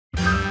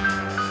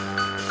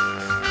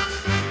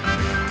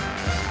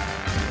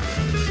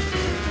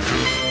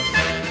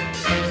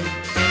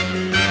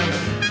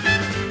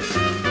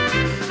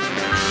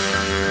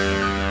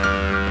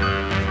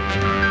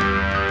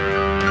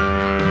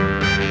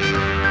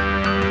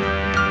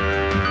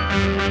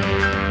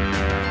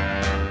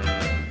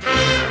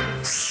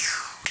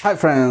Hi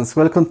friends,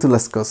 welcome to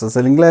Las Cosas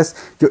del Inglés,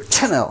 your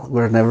channel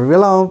where never be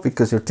alone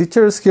because your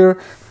teacher is here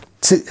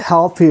to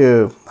help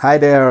you. Hi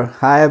there,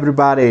 hi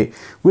everybody.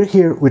 We're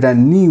here with a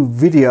new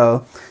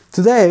video.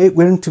 Today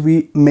we're going to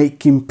be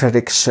making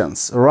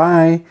predictions,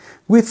 alright?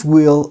 With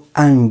will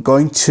and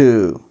going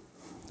to.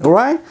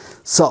 Alright?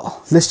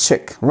 So let's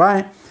check,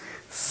 right?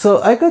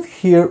 So I got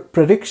here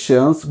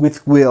predictions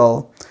with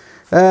will.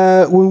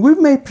 When we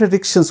make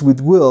predictions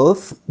with will,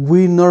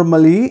 we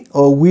normally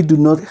we do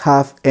not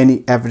have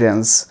any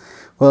evidence.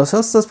 Cuando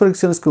hacemos estas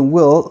predicciones con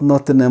will, no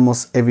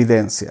tenemos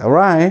evidencia,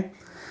 alright?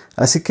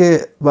 Así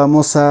que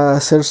vamos a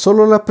hacer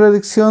solo la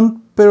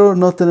predicción, pero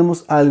no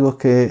tenemos algo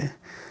que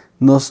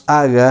nos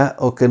haga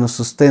o que nos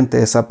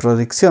sustente esa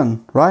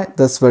predicción, right?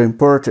 That's very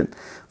important.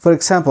 For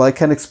example, I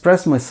can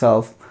express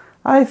myself.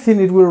 I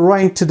think it will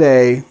rain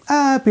today.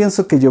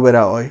 Pienso que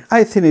lloverá hoy.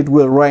 I think it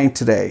will rain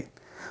today.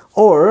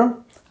 Or,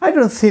 I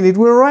don't think it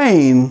will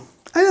rain.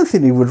 I don't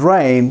think it will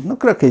rain. No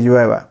creo que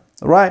llueva.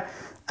 Right?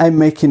 I'm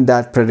making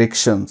that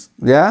prediction.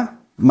 Yeah?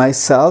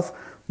 Myself.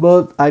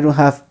 But I don't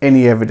have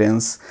any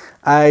evidence.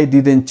 I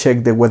didn't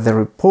check the weather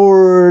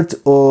report.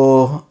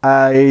 Or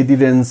I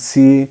didn't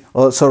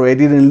I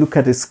didn't look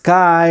at the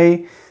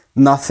sky.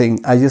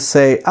 Nothing. I just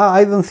say,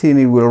 I don't think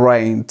it will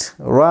rain.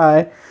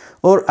 Right?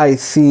 Or I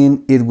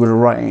think it will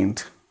rain.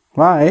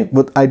 Right?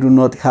 But I do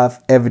not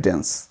have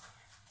evidence.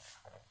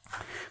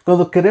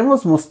 Cuando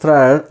queremos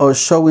mostrar o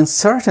showing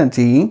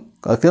certainty,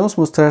 cuando queremos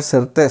mostrar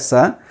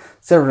certeza,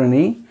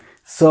 certainty,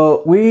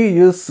 so we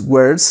use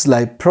words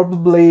like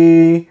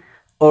probably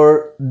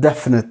or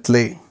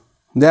definitely.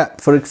 Yeah,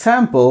 for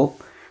example,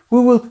 we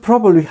will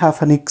probably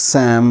have an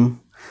exam.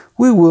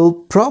 We will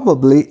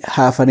probably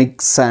have an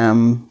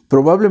exam.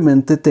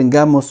 Probablemente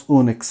tengamos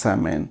un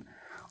examen.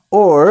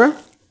 Or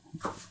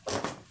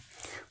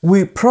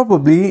we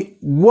probably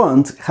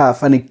won't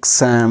have an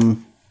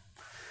exam.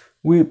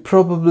 We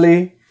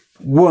probably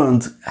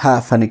won't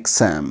have an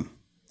exam.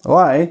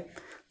 Why?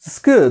 It's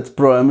good.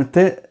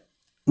 Probablemente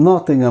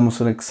no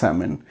tengamos un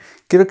examen.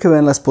 Quiero que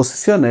vean las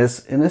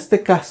posiciones. En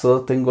este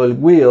caso tengo el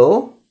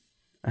will.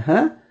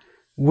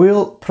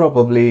 Will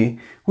probably.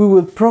 We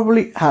will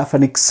probably have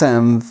an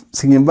exam.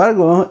 Sin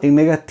embargo, en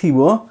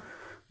negativo,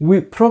 we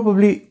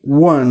probably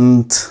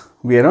won't.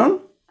 ¿Vieron?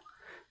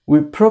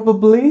 We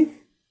probably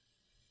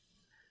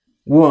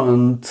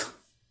won't.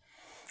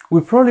 We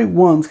probably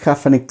won't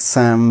have an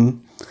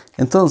exam.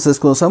 Entonces,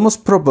 cuando usamos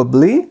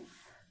probably,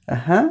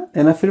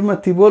 en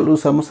afirmativo lo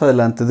usamos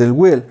adelante del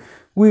will.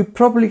 We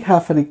probably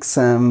have an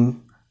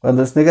exam.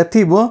 Cuando es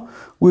negativo,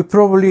 we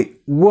probably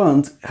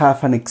won't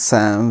have an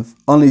exam.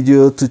 Only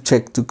you to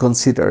check to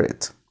consider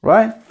it,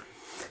 right?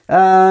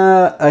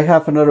 I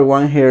have another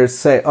one here.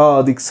 Say,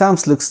 the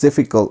exams looks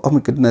difficult. Oh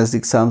my goodness, the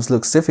exams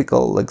looks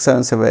difficult. The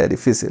exams se ve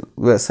difícil.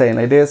 We're saying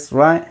like this,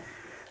 right?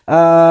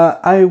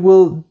 I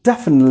will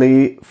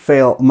definitely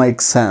fail my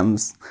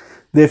exams.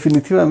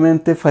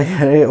 Definitivamente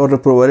fallaré o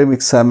reprobaré mi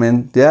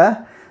examen.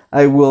 Yeah?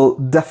 I will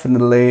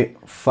definitely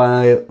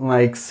fail my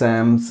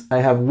exams. I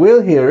have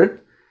will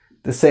here.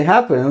 The same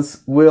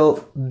happens.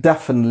 Will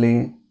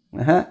definitely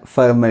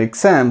fail my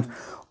exams.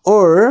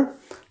 Or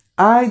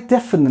I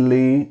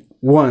definitely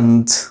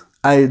won't.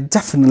 I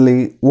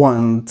definitely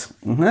won't.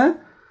 In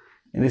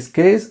this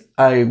case,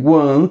 I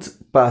won't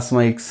pass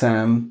my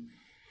exam.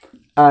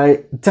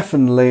 I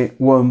definitely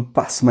won't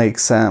pass my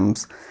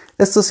exams.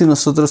 Esto si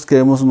nosotros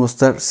queremos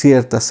mostrar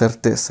cierta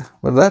certeza,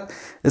 ¿verdad?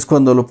 Es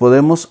cuando lo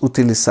podemos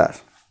utilizar.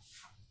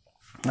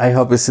 I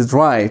hope this is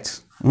right.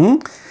 In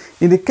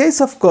the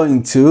case of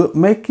going to,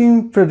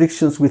 making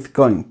predictions with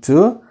going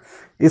to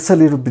is a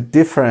little bit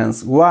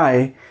different.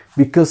 Why?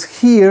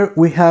 Because here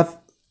we have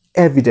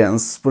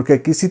evidence. Porque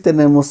aquí sí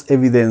tenemos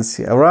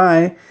evidencia,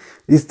 alright?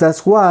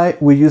 That's why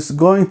we use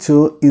going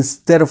to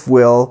instead of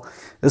will.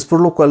 Es por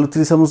lo cual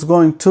utilizamos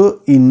going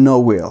to y no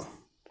will.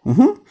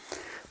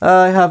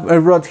 I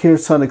wrote here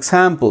some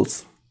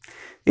examples.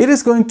 It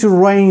is going to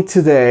rain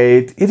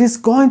today. It is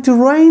going to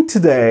rain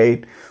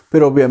today.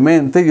 Pero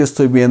obviamente yo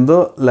estoy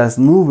viendo las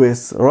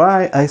nubes,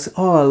 right? I see,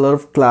 a lot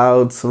of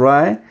clouds,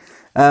 right?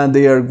 And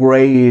they are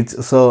great.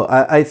 So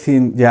I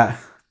think, yeah,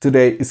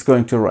 today is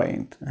going to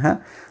rain.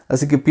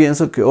 Así que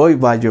pienso que hoy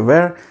va a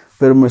llover,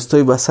 pero me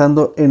estoy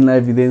basando en la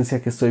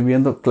evidencia que estoy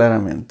viendo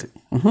claramente.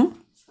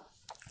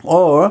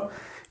 Or,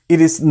 it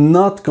is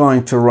not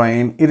going to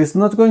rain. It is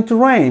not going to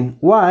rain.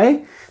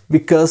 Why?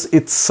 Because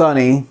it's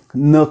sunny,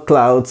 no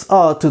clouds.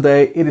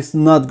 Today it is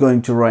not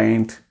going to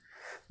rain.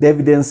 The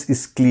evidence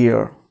is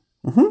clear.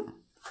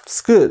 It's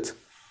good.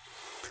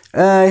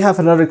 I have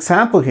another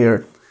example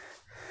here.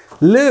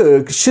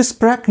 Look, she's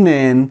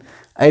pregnant.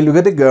 I look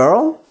at the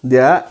girl,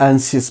 yeah, and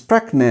she's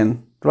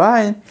pregnant,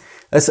 right?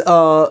 I say,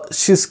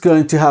 she's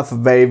going to have a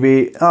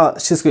baby.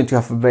 She's going to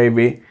have a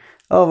baby.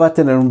 Va a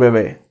tener un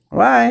bebé,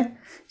 right?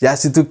 Ya,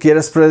 si tú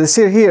quieres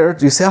predecir here,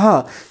 you say,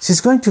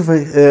 she's going to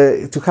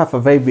have a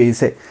baby. You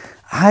say,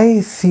 I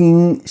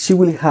think she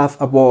will have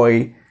a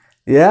boy.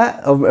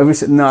 Yeah? Or we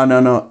say,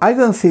 no. I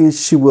don't think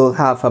she will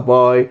have a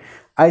boy.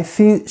 I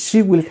think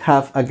she will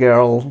have a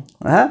girl.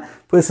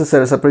 Puedes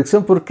hacer esa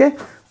predicción. ¿Por qué?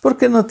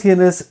 Porque no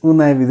tienes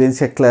una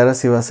evidencia clara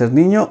si va a ser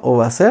niño o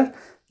va a ser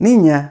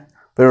niña.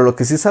 Pero lo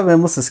que sí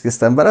sabemos es que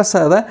está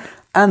embarazada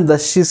and that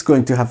she's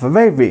going to have a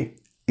baby.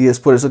 Y es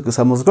por eso que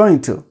usamos going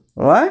to.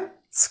 Alright?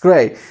 It's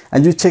great.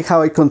 And you check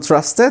how I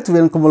contrasted.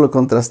 ¿Vieron cómo lo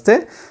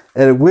contrasté?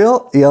 El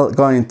will y el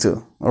going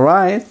to.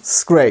 Alright?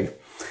 It's great.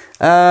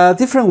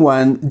 Different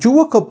one. You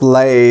woke up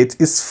late.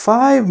 It's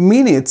 5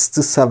 minutes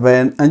to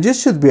 7 and you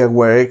should be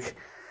awake.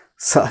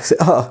 So,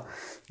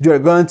 you're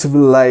going to be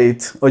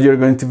late or you're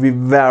going to be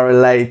very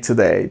late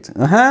today.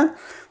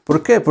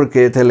 ¿Por qué?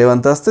 Porque te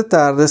levantaste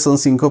tarde, son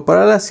 5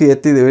 para las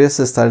 7 y deberías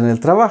estar en el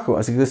trabajo.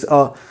 Así que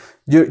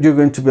you're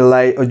going to be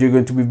late or you're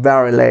going to be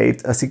very late.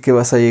 Así que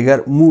vas a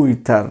llegar muy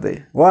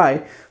tarde.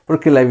 Why?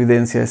 Porque la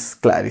evidencia es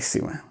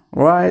clarísima.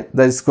 Right?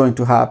 That is going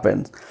to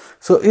happen.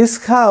 So it's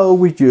how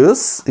we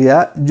use,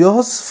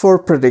 just for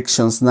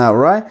predictions now,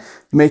 right?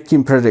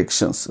 Making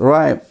predictions,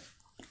 right?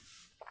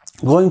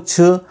 Going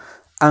to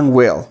and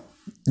will.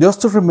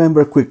 Just to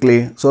remember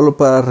quickly, solo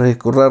para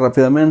recordar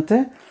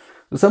rápidamente,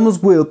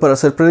 usamos will para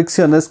hacer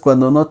predicciones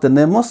cuando no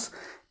tenemos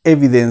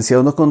evidencia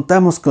o no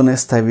contamos con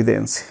esta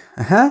evidencia.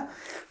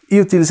 Y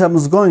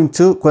utilizamos going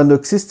to cuando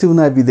existe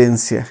una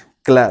evidencia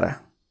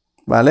clara,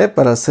 ¿vale?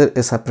 Para hacer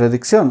esa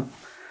predicción.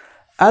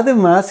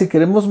 Además, si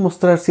queremos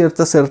mostrar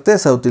cierta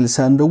certeza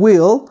utilizando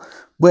will,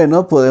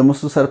 bueno,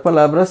 podemos usar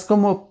palabras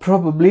como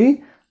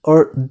probably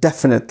or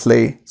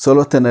definitely.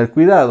 Solo tener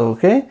cuidado,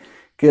 ¿ok?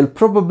 Que el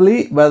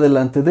probably va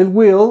delante del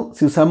will.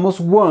 Si usamos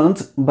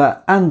won't,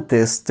 va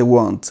antes de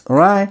won't,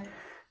 right?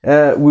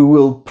 We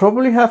will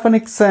probably have an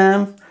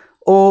exam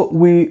or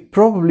we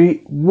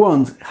probably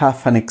won't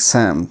have an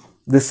exam.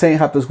 The same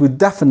happens with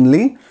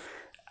definitely.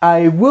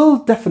 I will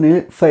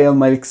definitely fail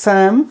my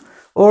exam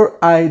or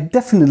I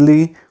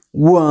definitely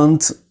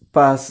won't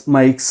pass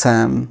my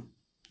exam.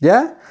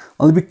 Yeah?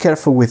 Only be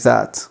careful with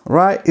that,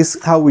 right?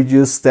 It's how we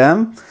use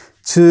them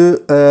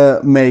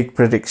to make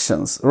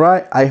predictions,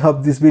 right? I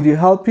hope this video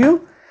helped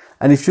you.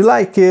 And if you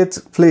like it,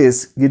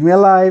 please give me a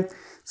like,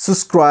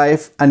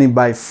 subscribe, and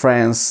invite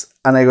friends.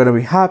 And I'm gonna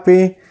be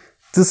happy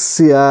to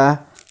see you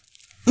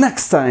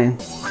next time.